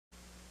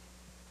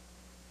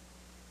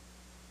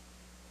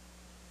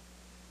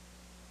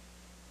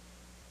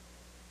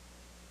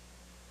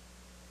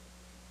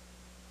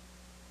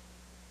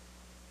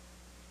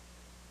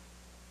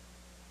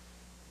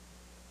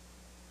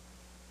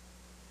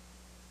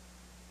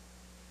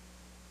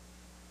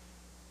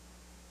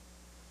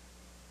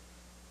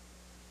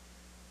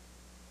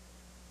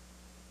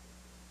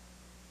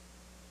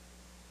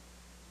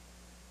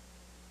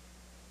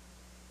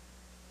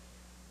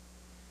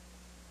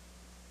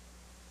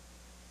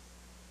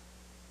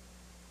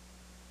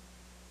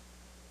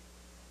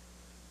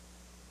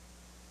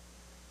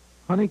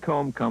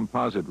Honeycomb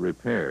composite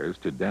repairs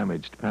to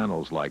damaged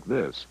panels like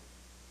this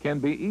can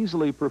be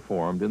easily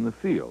performed in the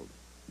field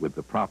with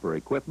the proper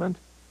equipment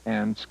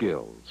and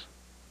skills.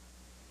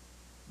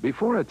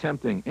 Before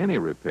attempting any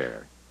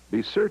repair,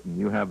 be certain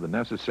you have the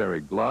necessary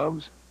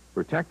gloves,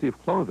 protective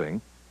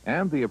clothing,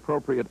 and the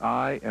appropriate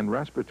eye and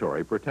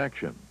respiratory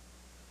protection.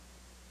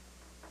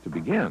 To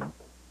begin,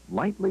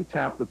 lightly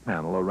tap the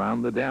panel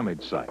around the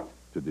damaged site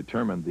to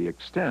determine the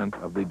extent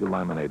of the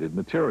delaminated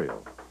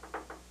material.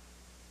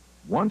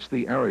 Once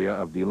the area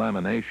of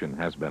delamination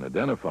has been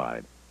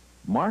identified,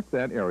 mark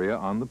that area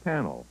on the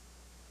panel.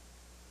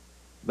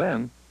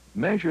 Then,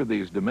 measure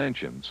these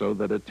dimensions so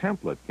that a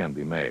template can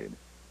be made,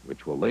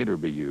 which will later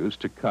be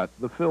used to cut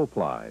the fill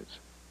plies.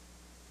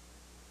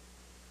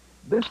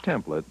 This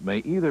template may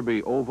either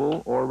be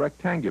oval or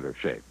rectangular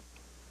shaped,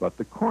 but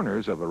the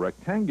corners of a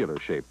rectangular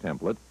shaped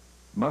template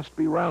must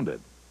be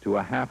rounded to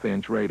a ½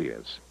 inch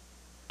radius.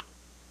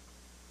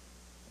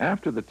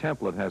 After the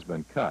template has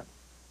been cut,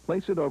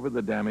 place it over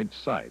the damaged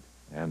site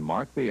and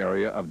mark the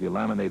area of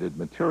delaminated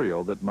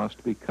material that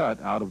must be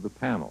cut out of the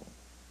panel.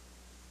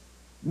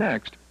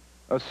 Next,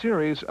 a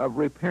series of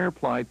repair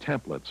ply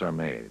templates are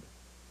made,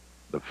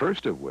 the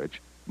first of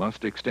which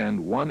must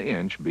extend 1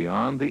 inch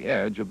beyond the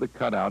edge of the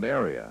cutout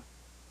area.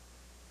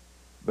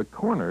 The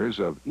corners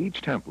of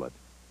each template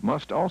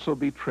must also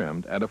be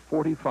trimmed at a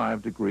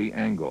 45-degree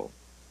angle,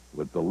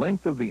 with the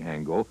length of the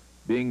angle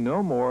being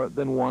no more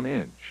than 1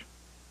 inch.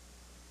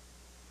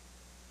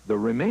 The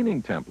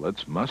remaining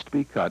templates must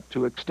be cut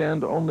to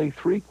extend only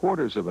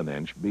 3/4 of an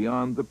inch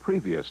beyond the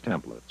previous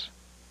templates,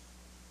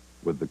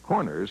 with the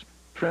corners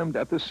trimmed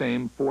at the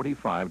same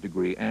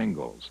 45-degree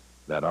angles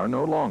that are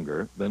no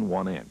longer than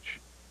 1 inch.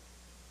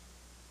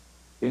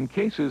 In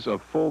cases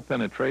of full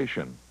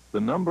penetration,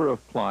 the number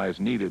of plies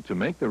needed to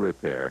make the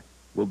repair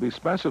will be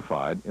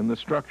specified in the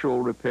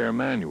Structural Repair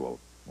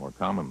Manual, more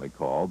commonly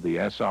called the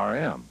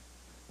SRM,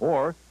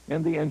 or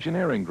in the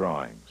engineering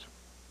drawings.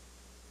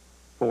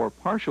 For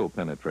partial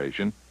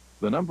penetration,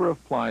 the number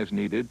of plies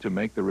needed to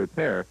make the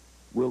repair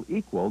will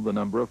equal the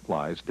number of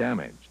plies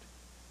damaged.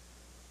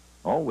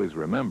 Always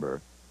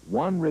remember,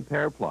 1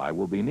 repair ply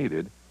will be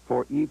needed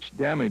for each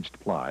damaged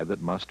ply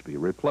that must be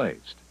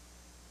replaced.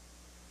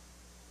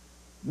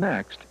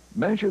 Next,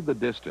 measure the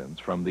distance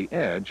from the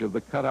edge of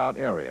the cutout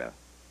area,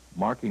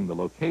 marking the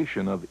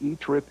location of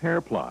each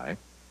repair ply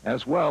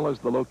as well as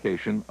the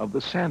location of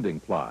the sanding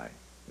ply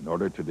in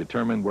order to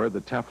determine where the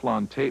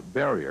Teflon tape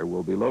barrier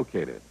will be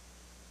located.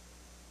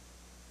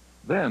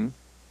 Then,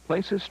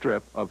 place a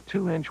strip of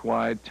 2-inch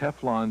wide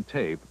Teflon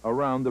tape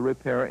around the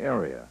repair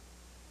area,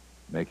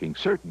 making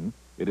certain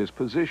it is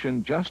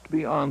positioned just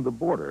beyond the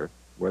border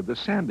where the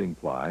sanding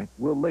ply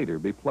will later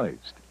be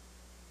placed.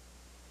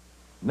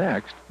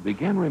 Next,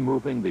 begin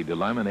removing the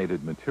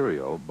delaminated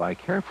material by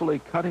carefully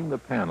cutting the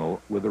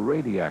panel with a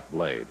radiac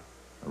blade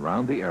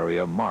around the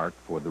area marked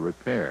for the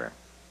repair.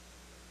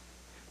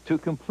 To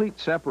complete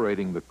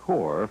separating the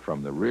core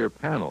from the rear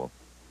panel,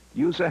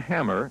 use a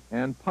hammer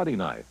and putty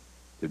knife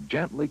to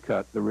gently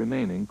cut the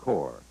remaining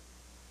core.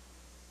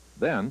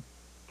 Then,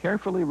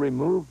 carefully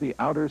remove the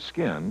outer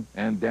skin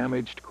and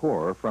damaged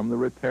core from the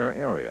repair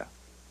area,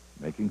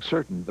 making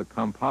certain the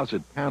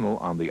composite panel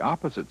on the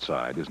opposite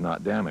side is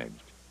not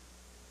damaged.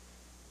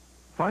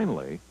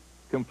 Finally,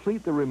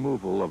 complete the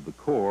removal of the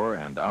core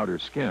and outer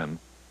skin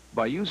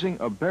by using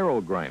a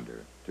barrel grinder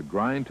to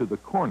grind to the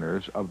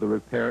corners of the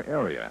repair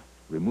area,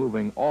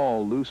 removing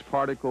all loose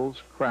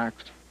particles,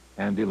 cracks,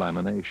 and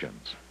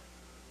delaminations.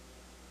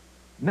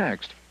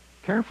 Next,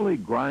 carefully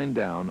grind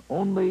down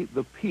only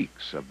the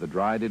peaks of the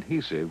dried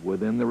adhesive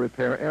within the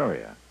repair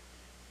area,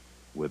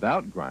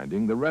 without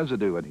grinding the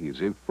residue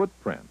adhesive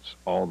footprints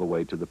all the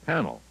way to the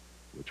panel,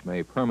 which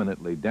may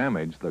permanently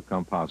damage the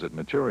composite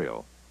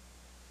material.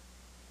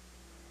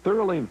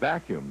 Thoroughly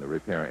vacuum the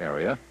repair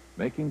area,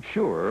 making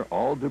sure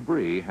all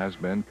debris has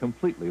been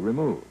completely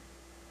removed.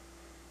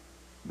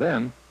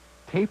 Then,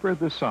 taper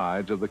the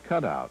sides of the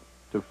cutout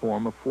to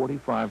form a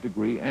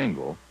 45-degree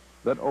angle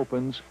that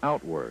opens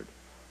outward.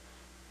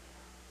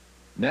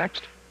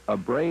 Next,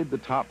 abrade the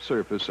top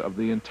surface of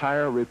the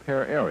entire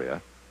repair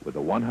area with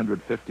a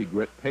 150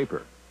 grit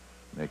paper,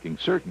 making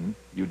certain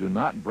you do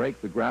not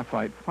break the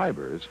graphite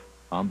fibers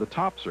on the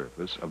top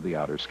surface of the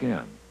outer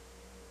skin.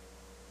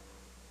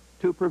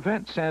 To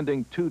prevent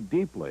sanding too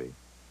deeply,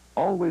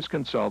 always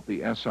consult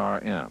the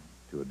SRM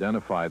to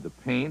identify the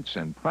paints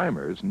and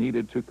primers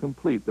needed to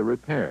complete the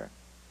repair.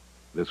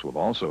 This will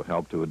also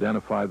help to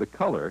identify the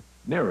color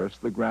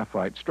nearest the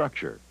graphite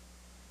structure.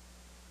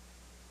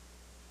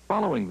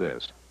 Following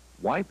this,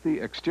 wipe the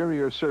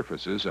exterior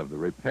surfaces of the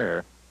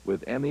repair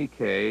with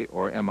MEK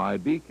or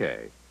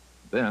MIBK.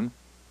 Then,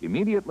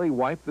 immediately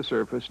wipe the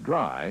surface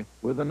dry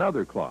with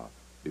another cloth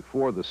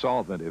before the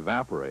solvent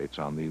evaporates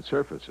on these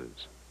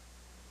surfaces.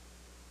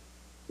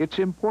 It's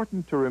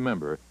important to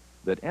remember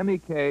that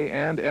MEK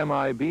and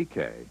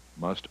MIBK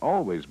must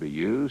always be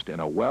used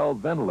in a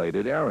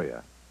well-ventilated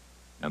area,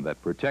 and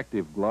that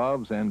protective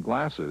gloves and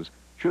glasses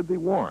should be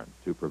worn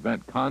to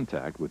prevent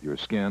contact with your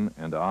skin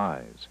and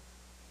eyes.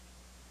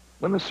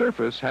 When the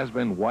surface has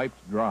been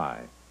wiped dry,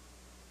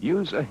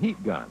 use a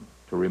heat gun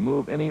to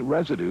remove any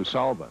residue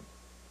solvent.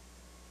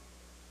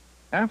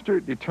 After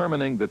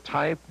determining the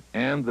type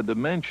and the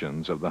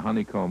dimensions of the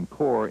honeycomb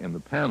core in the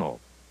panel,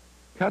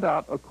 cut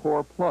out a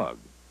core plug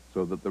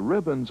so that the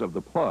ribbons of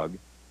the plug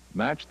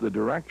match the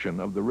direction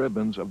of the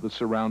ribbons of the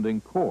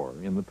surrounding core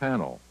in the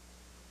panel.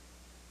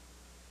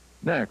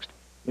 Next,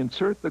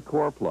 insert the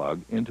core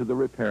plug into the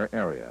repair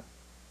area.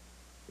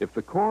 If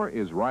the core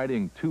is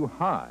riding too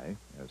high,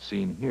 as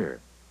seen here,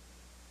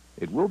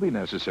 it will be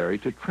necessary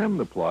to trim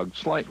the plug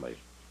slightly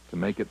to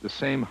make it the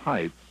same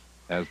height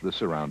as the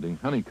surrounding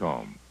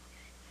honeycomb.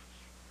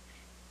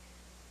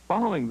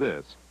 Following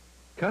this,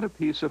 cut a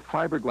piece of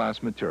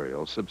fiberglass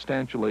material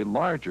substantially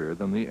larger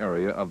than the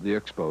area of the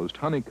exposed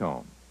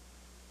honeycomb.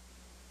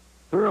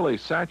 Thoroughly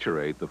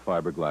saturate the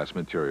fiberglass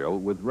material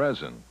with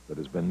resin that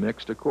has been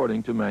mixed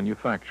according to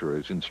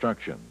manufacturer's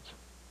instructions.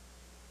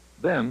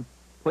 Then,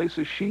 place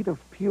a sheet of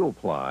peel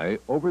ply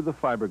over the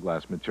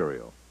fiberglass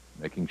material,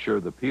 making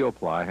sure the peel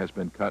ply has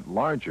been cut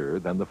larger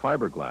than the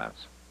fiberglass.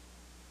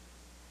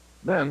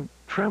 Then,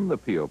 trim the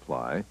peel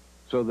ply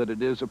so that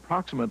it is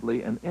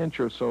approximately an inch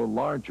or so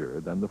larger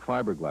than the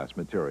fiberglass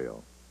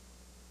material.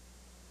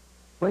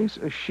 Place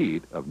a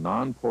sheet of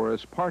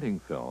non-porous parting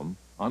film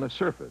on a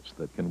surface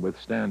that can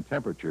withstand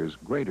temperatures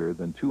greater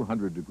than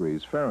 200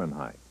 degrees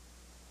Fahrenheit.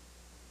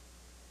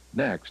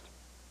 Next,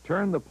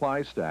 turn the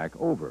ply stack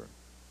over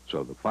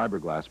so the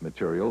fiberglass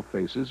material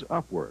faces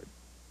upward,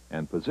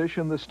 and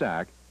position the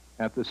stack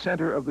at the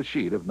center of the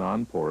sheet of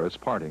non-porous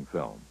parting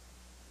film.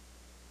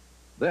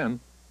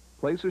 Then,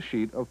 place a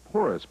sheet of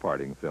porous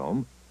parting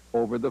film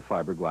over the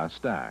fiberglass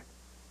stack.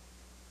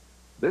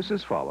 This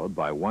is followed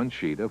by one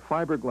sheet of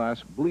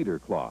fiberglass bleeder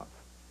cloth.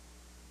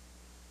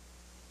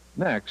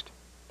 Next,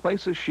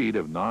 place a sheet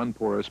of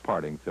non-porous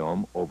parting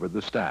film over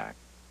the stack.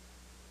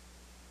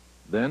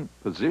 Then,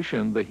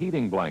 position the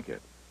heating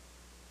blanket.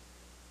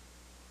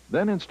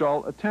 Then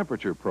install a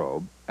temperature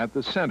probe at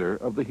the center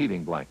of the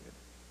heating blanket.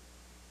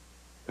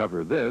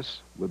 Cover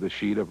this with a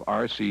sheet of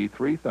RC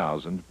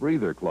 3000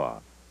 breather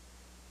cloth.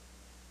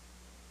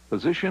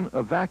 Position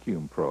a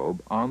vacuum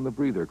probe on the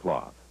breather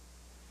cloth.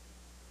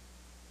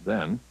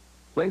 Then,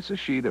 place a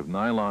sheet of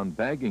nylon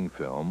bagging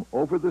film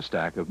over the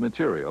stack of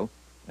material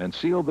and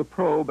seal the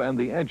probe and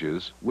the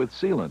edges with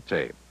sealant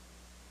tape.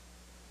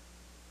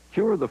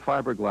 Cure the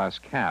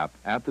fiberglass cap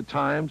at the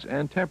times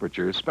and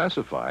temperatures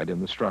specified in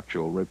the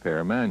structural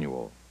repair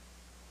manual,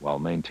 while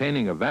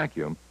maintaining a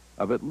vacuum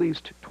of at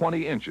least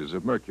 20 inches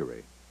of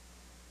mercury.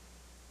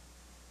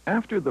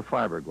 After the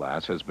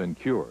fiberglass has been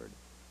cured,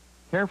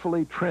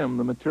 carefully trim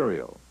the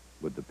material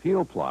with the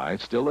peel ply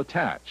still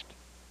attached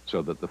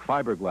so that the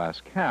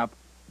fiberglass cap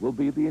will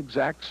be the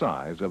exact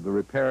size of the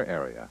repair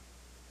area.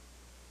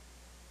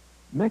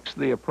 Mix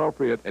the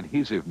appropriate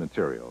adhesive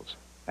materials,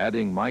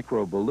 adding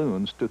micro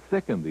balloons to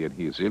thicken the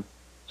adhesive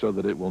so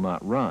that it will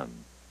not run.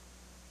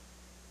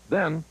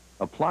 Then,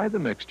 apply the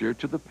mixture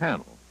to the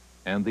panel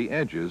and the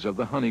edges of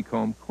the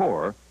honeycomb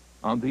core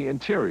on the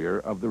interior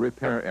of the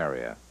repair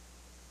area,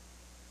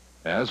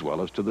 as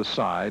well as to the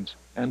sides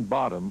and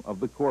bottom of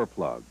the core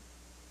plug.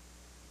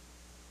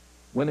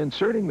 When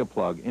inserting the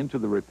plug into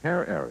the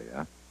repair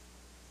area,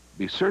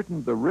 be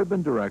certain the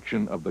ribbon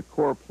direction of the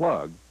core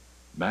plug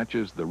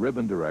matches the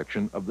ribbon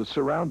direction of the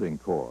surrounding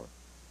core.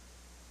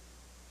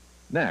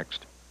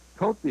 Next,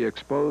 coat the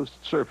exposed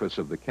surface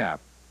of the cap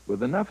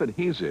with enough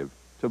adhesive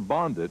to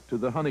bond it to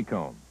the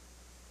honeycomb,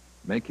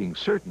 making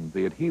certain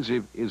the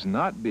adhesive is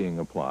not being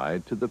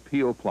applied to the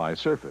peel ply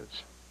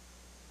surface.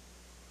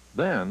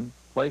 Then,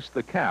 place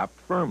the cap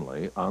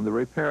firmly on the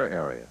repair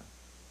area.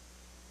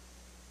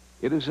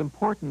 It is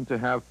important to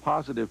have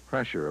positive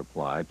pressure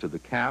applied to the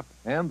cap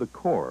and the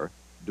core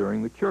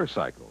during the cure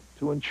cycle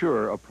to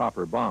ensure a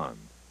proper bond.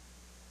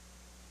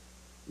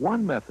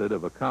 One method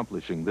of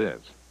accomplishing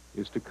this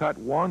is to cut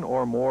one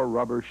or more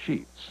rubber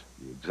sheets,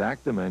 the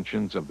exact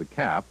dimensions of the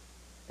cap,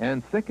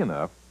 and thick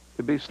enough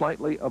to be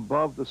slightly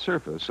above the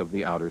surface of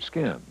the outer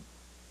skin.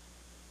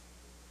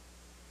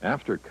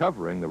 After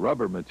covering the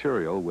rubber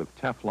material with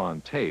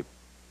Teflon tape,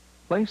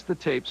 place the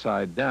tape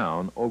side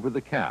down over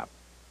the cap.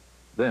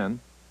 Then,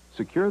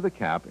 secure the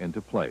cap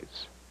into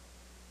place.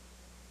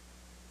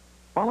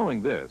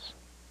 Following this,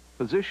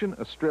 position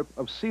a strip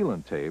of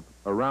sealant tape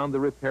around the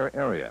repair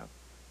area,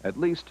 at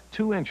least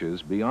 2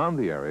 inches beyond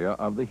the area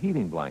of the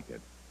heating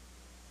blanket.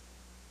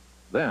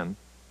 Then,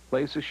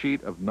 place a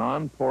sheet of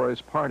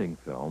non-porous parting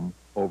film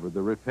over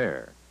the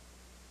repair,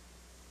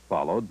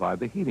 followed by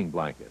the heating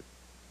blanket.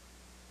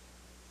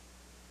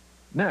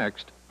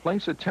 Next,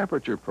 place a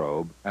temperature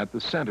probe at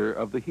the center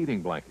of the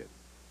heating blanket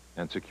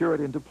and secure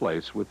it into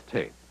place with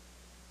tape.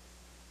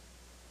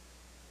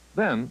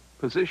 Then,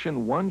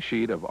 position one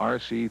sheet of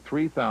RC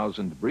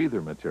 3000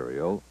 breather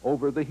material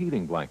over the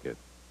heating blanket,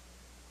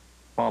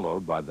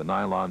 followed by the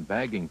nylon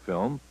bagging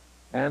film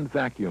and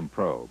vacuum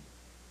probe.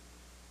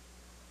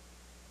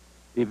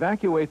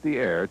 Evacuate the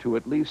air to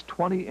at least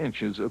 20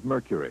 inches of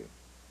mercury.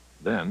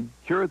 Then,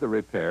 cure the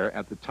repair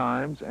at the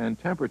times and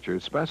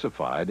temperatures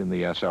specified in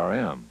the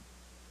SRM.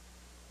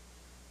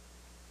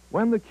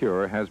 When the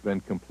cure has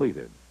been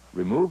completed,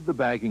 remove the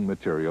bagging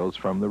materials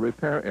from the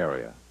repair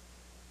area.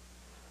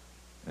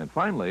 And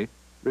finally,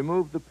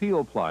 remove the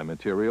peel ply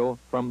material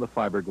from the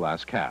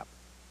fiberglass cap.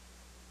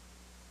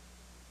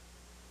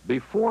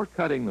 Before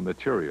cutting the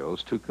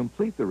materials to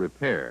complete the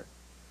repair,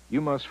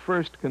 you must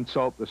first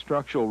consult the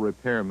structural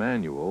repair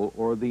manual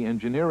or the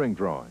engineering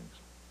drawings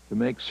to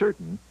make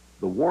certain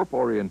the warp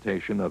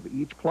orientation of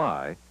each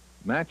ply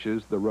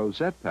matches the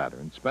rosette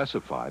pattern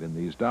specified in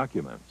these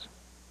documents.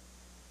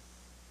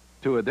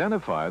 To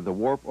identify the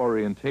warp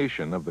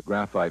orientation of the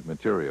graphite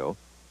material,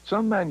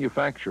 some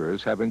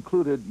manufacturers have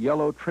included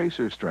yellow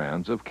tracer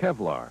strands of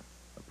Kevlar,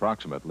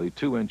 approximately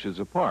 2 inches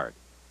apart,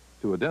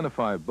 to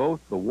identify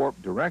both the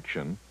warp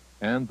direction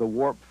and the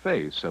warp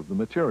face of the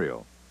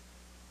material.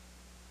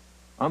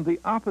 On the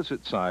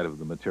opposite side of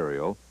the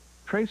material,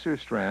 tracer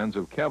strands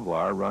of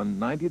Kevlar run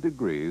 90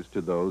 degrees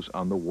to those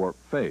on the warp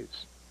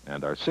face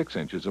and are 6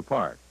 inches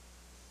apart.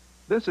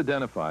 This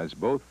identifies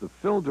both the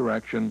fill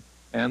direction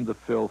and the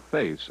fill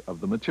face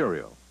of the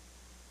material.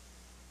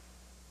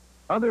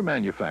 Other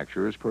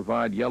manufacturers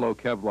provide yellow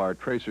Kevlar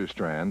tracer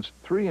strands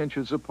 3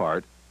 inches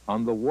apart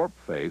on the warp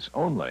face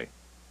only,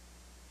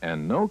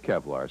 and no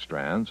Kevlar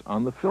strands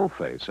on the fill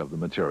face of the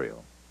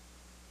material.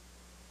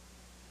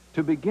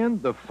 To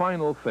begin the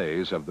final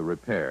phase of the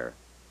repair,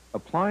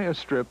 apply a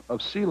strip of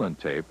sealant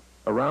tape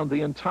around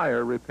the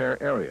entire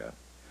repair area,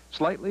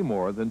 slightly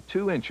more than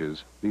 2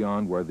 inches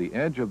beyond where the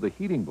edge of the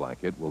heating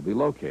blanket will be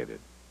located.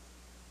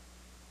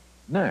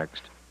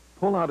 Next,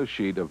 pull out a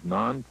sheet of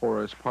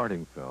non-porous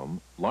parting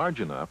film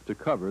large enough to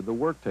cover the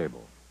work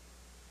table.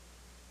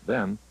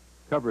 Then,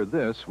 cover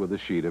this with a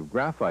sheet of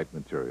graphite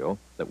material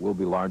that will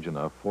be large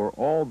enough for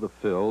all the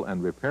fill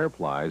and repair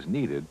plies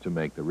needed to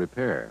make the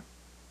repair.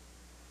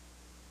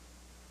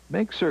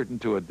 Make certain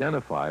to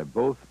identify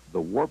both the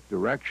warp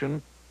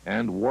direction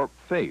and warp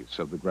face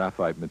of the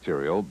graphite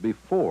material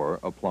before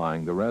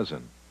applying the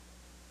resin.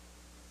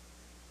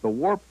 The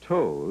warp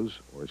toes,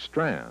 or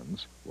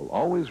strands, will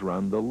always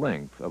run the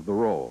length of the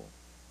roll,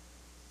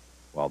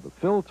 while the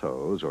fill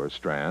toes, or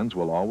strands,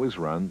 will always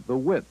run the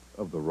width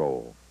of the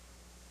roll.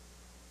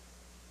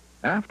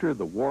 After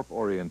the warp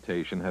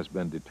orientation has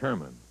been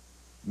determined,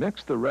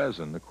 mix the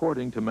resin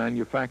according to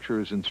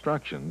manufacturer's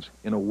instructions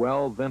in a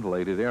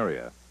well-ventilated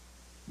area,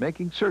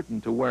 making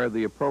certain to wear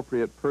the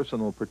appropriate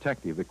personal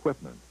protective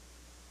equipment.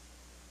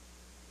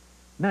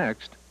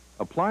 Next,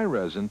 apply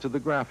resin to the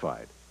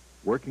graphite,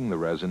 working the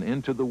resin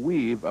into the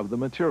weave of the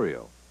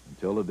material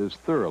until it is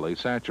thoroughly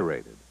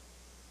saturated.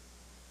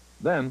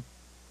 Then,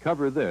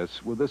 cover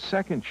this with a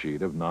second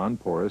sheet of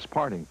non-porous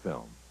parting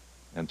film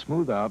and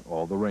smooth out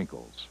all the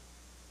wrinkles.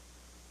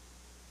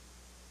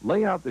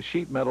 Lay out the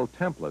sheet metal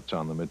templates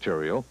on the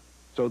material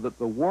so that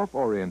the warp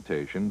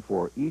orientation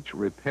for each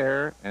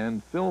repair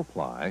and fill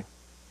ply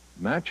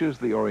matches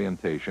the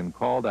orientation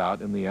called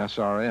out in the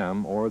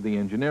SRM or the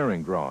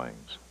engineering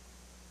drawings.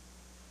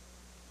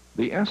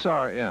 The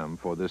SRM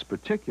for this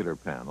particular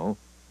panel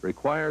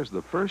requires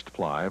the first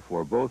ply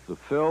for both the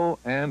fill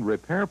and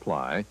repair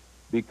ply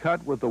be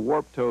cut with the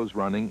warp toes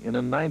running in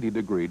a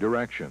 90-degree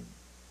direction.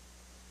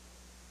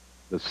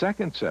 The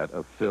second set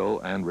of fill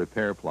and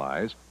repair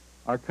plies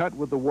are cut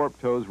with the warp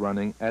toes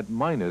running at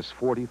minus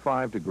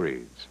 45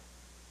 degrees.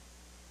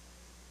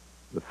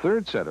 The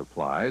third set of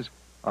plies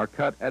are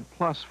cut at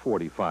plus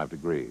 45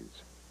 degrees.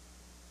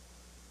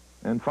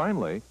 And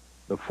finally,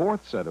 the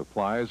fourth set of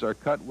plies are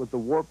cut with the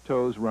warp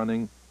toes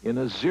running in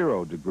a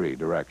 0-degree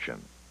direction.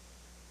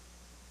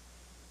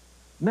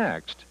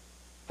 Next,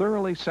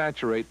 thoroughly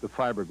saturate the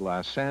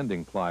fiberglass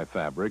sanding ply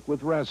fabric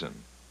with resin,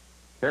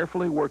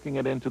 carefully working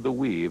it into the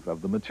weave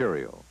of the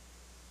material.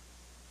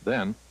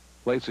 Then,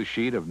 place a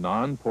sheet of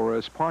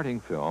non-porous parting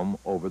film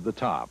over the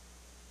top.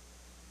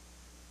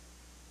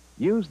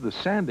 Use the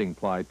sanding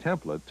ply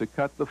template to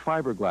cut the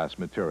fiberglass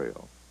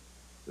material.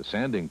 The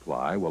sanding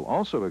ply will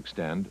also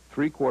extend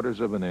 3/4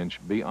 of an inch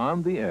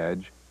beyond the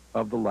edge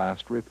of the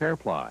last repair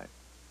ply.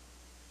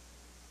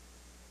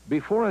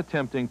 Before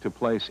attempting to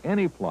place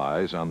any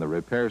plies on the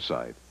repair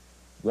site,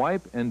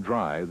 wipe and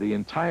dry the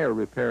entire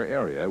repair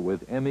area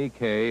with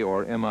MEK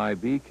or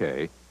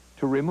MIBK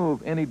to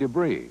remove any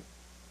debris.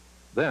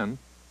 Then,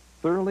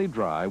 thoroughly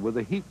dry with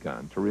a heat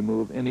gun to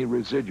remove any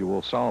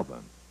residual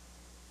solvent.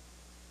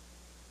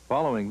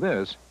 Following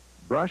this,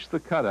 brush the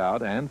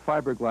cutout and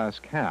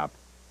fiberglass cap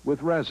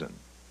with resin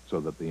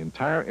so that the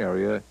entire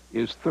area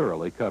is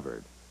thoroughly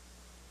covered.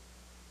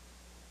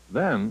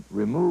 Then,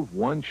 remove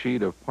one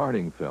sheet of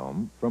parting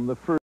film from the first